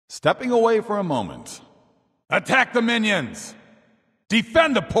Stepping away for a moment. Attack the minions!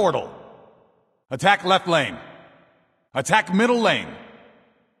 Defend the portal! Attack left lane. Attack middle lane.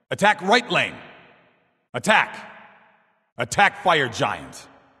 Attack right lane. Attack. Attack Fire Giant.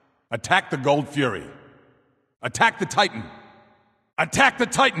 Attack the Gold Fury. Attack the Titan. Attack the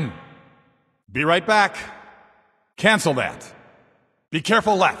Titan! Be right back. Cancel that. Be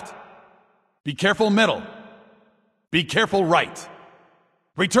careful left. Be careful middle. Be careful right.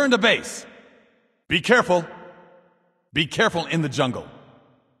 Return to base. Be careful. Be careful in the jungle.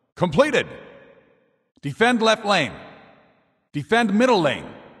 Completed. Defend left lane. Defend middle lane.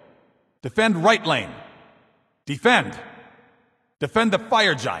 Defend right lane. Defend. Defend the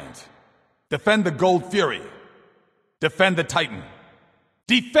Fire Giant. Defend the Gold Fury. Defend the Titan.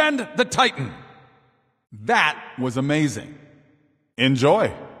 Defend the Titan! That was amazing.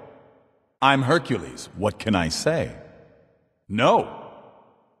 Enjoy. I'm Hercules. What can I say? No.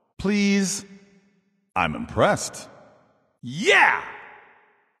 Please. I'm impressed. Yeah!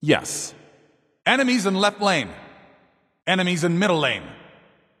 Yes. Enemies in left lane. Enemies in middle lane.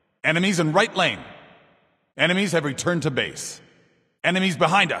 Enemies in right lane. Enemies have returned to base. Enemies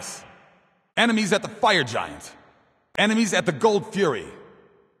behind us. Enemies at the Fire Giant. Enemies at the Gold Fury.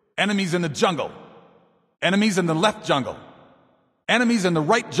 Enemies in the jungle. Enemies in the left jungle. Enemies in the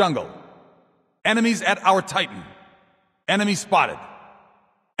right jungle. Enemies at our Titan. Enemy spotted.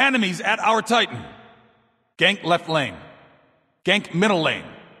 Enemies at our Titan. Gank left lane. Gank middle lane.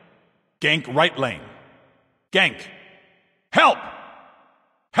 Gank right lane. Gank. Help!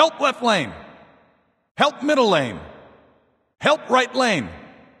 Help left lane. Help middle lane. Help right lane.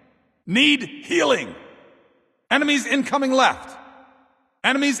 Need healing. Enemies incoming left.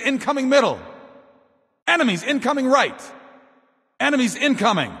 Enemies incoming middle. Enemies incoming right. Enemies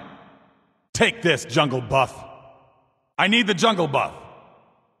incoming. Take this, jungle buff. I need the jungle buff.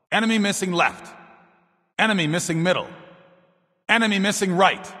 Enemy missing left. Enemy missing middle. Enemy missing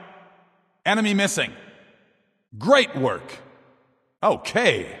right. Enemy missing. Great work.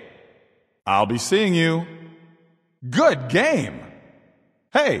 Okay. I'll be seeing you. Good game.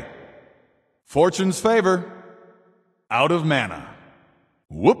 Hey. Fortune's favor. Out of mana.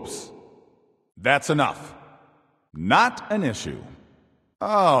 Whoops. That's enough. Not an issue.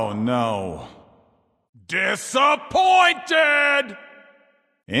 Oh, no. Disappointed!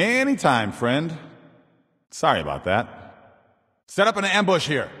 Anytime, friend. Sorry about that. Set up an ambush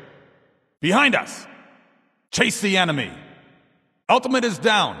here. Behind us. Chase the enemy. Ultimate is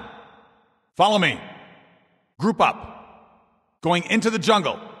down. Follow me. Group up. Going into the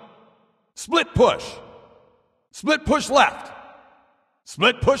jungle. Split push. Split push left.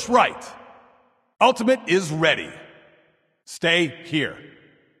 Split push right. Ultimate is ready. Stay here.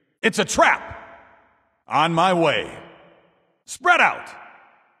 It's a trap. On my way. Spread out.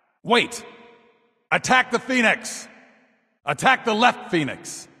 Wait. Attack the Phoenix. Attack the left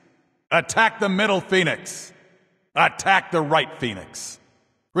Phoenix. Attack the middle Phoenix. Attack the right Phoenix.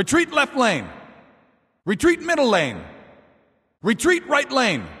 Retreat left lane. Retreat middle lane. Retreat right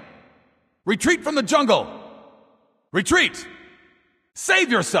lane. Retreat from the jungle. Retreat.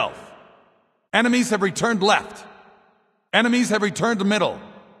 Save yourself. Enemies have returned left. Enemies have returned middle.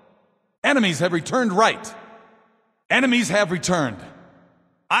 Enemies have returned right. Enemies have returned.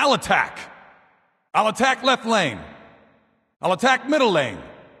 I'll attack. I'll attack left lane. I'll attack middle lane.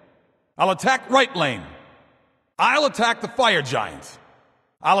 I'll attack right lane. I'll attack the Fire Giant.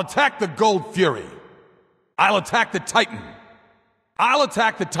 I'll attack the Gold Fury. I'll attack the Titan. I'll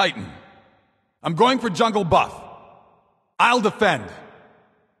attack the Titan. I'm going for jungle buff. I'll defend.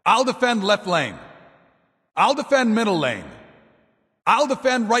 I'll defend left lane. I'll defend middle lane. I'll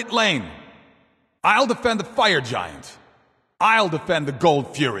defend right lane. I'll defend the Fire Giant. I'll defend the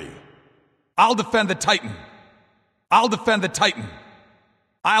Gold Fury. I'll defend the Titan. I'll defend the Titan.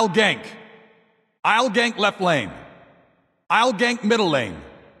 I'll gank. I'll gank left lane. I'll gank middle lane.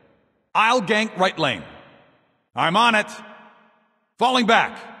 I'll gank right lane. I'm on it. Falling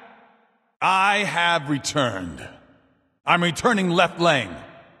back. I have returned. I'm returning left lane.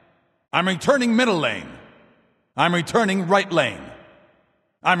 I'm returning middle lane. I'm returning right lane.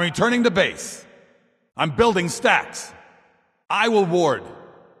 I'm returning to base. I'm building stacks. I will ward.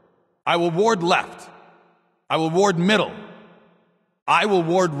 I will ward left. I will ward middle. I will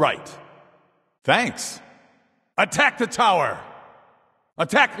ward right. Thanks. Attack the tower.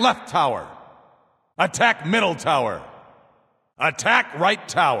 Attack left tower. Attack middle tower. Attack right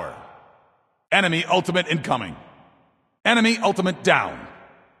tower. Enemy ultimate incoming. Enemy ultimate down.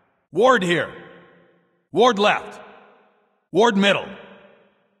 Ward here. Ward left. Ward middle.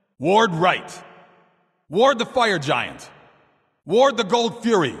 Ward right. Ward the Fire Giant. Ward the Gold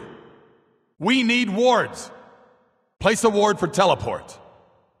Fury. We need wards. Place a ward for teleport.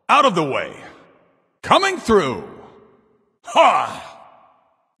 Out of the way. Coming through. Ha!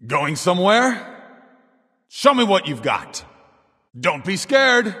 Going somewhere? Show me what you've got. Don't be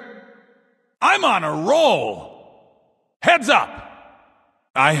scared. I'm on a roll. Heads up.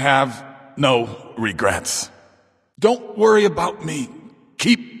 I have no regrets. Don't worry about me.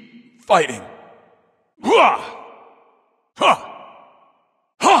 Keep fighting. Ha! Ha!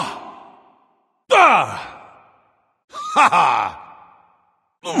 Ha! Ah! Ha ha!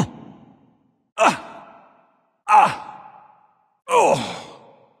 Oh!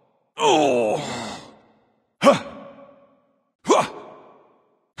 Oh! Huh! Huh!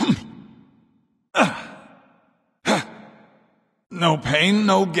 No pain,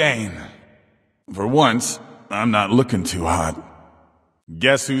 no gain. For once, I'm not looking too hot.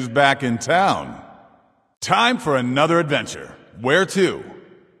 Guess who's back in town? Time for another adventure. Where to?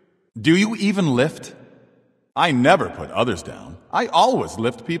 Do you even lift? I never put others down. I always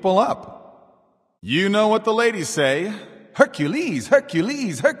lift people up. You know what the ladies say. Hercules,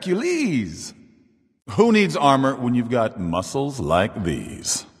 Hercules, Hercules. Who needs armor when you've got muscles like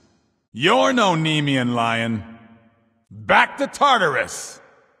these? You're no Nemean lion. Back to Tartarus.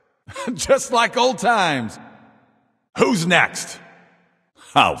 Just like old times. Who's next?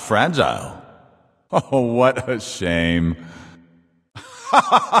 How fragile. Oh, what a shame.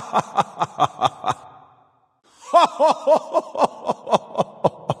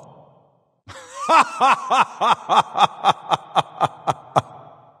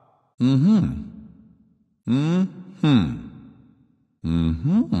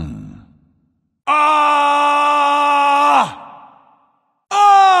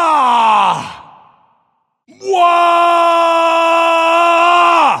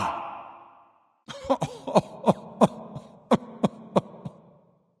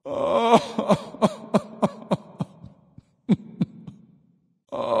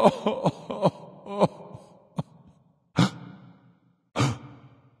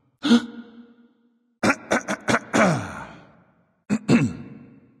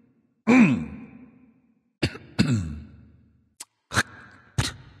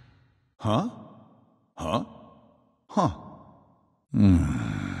 Huh? Huh? Huh.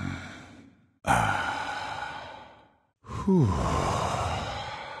 Whew.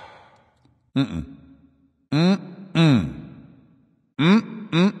 Mm-mm. Mm-mm.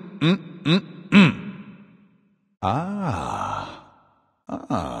 Mm-mm-mm-mm-mm. Ah.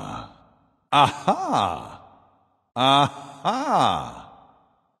 Ah. Aha. Aha.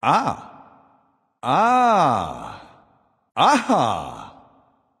 Ah. Ah. Aha.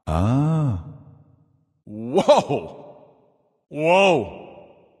 Ah. Whoa. Whoa.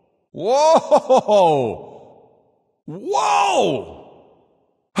 Whoa. Whoa.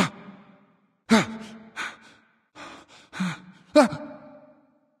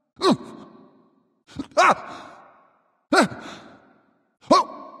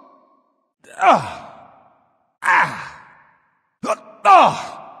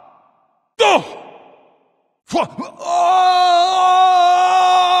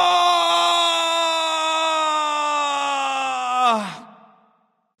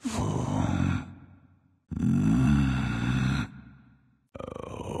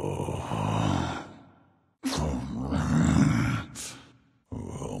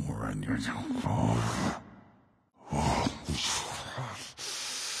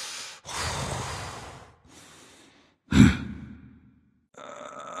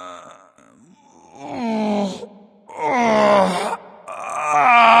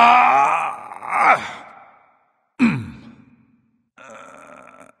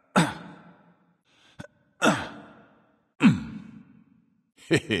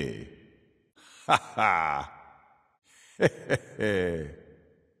 Hey. Ha ha. Hey.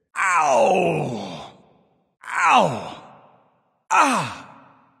 Ow. Ow. Ah.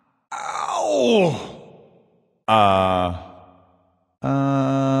 Ow. Ah. Ah.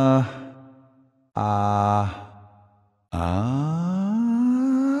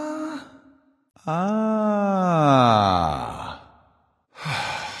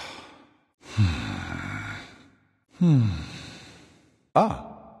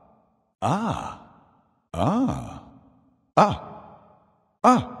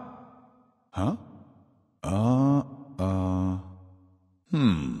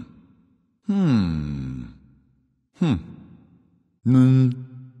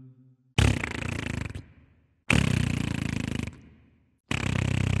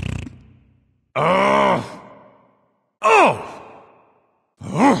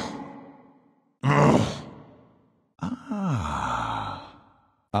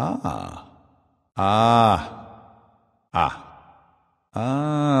 Ah. Ah. Ah.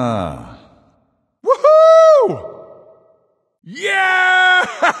 Ah. Woohoo! Yeah!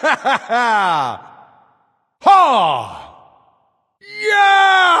 Ha!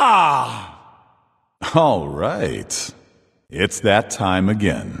 Yeah! All right. It's that time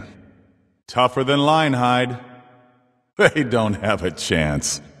again. Tougher than Linehide. They don't have a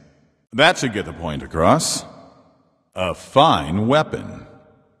chance. That should get the point across. A fine weapon.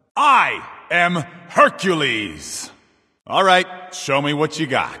 I am Hercules. All right, show me what you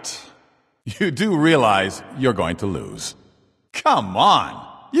got. You do realize you're going to lose. Come on,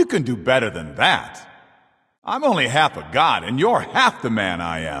 you can do better than that. I'm only half a god, and you're half the man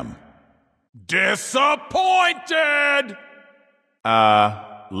I am. Disappointed!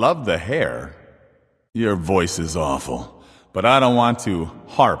 Love the hair. Your voice is awful, but I don't want to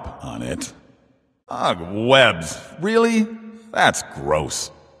harp on it. Ugh, webs. Really? That's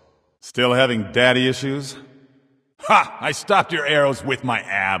gross. Still having daddy issues? Ha! I stopped your arrows with my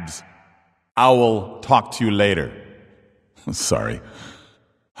abs. I will talk to you later. Sorry.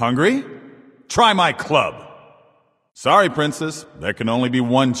 Hungry? Try my club. Sorry, princess. There can only be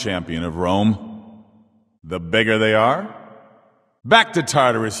one champion of Rome. The bigger they are? Back to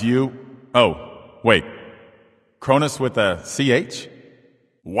Tartarus, you. Oh, wait. Cronus with a CH?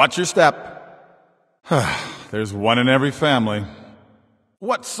 Watch your step. There's one in every family.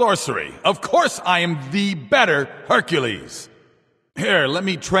 What sorcery? Of course I am the better Hercules. Here, let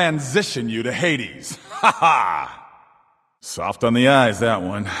me transition you to Hades. Ha ha! Soft on the eyes, that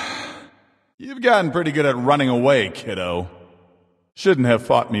one. You've gotten pretty good at running away, kiddo. Shouldn't have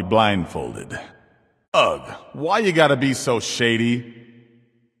fought me blindfolded. Ugh, why you gotta be so shady?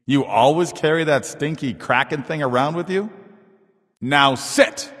 You always carry that stinky kraken thing around with you? Now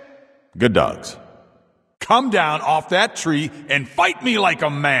sit! Good dogs. Come down off that tree and fight me like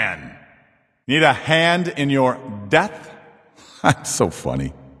a man. Need a hand in your death? I'm so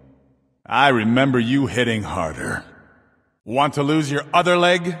funny. I remember you hitting harder. Want to lose your other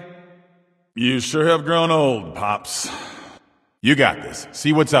leg? You sure have grown old, Pops. You got this.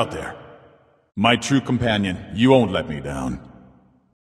 See what's out there. My true companion, you won't let me down.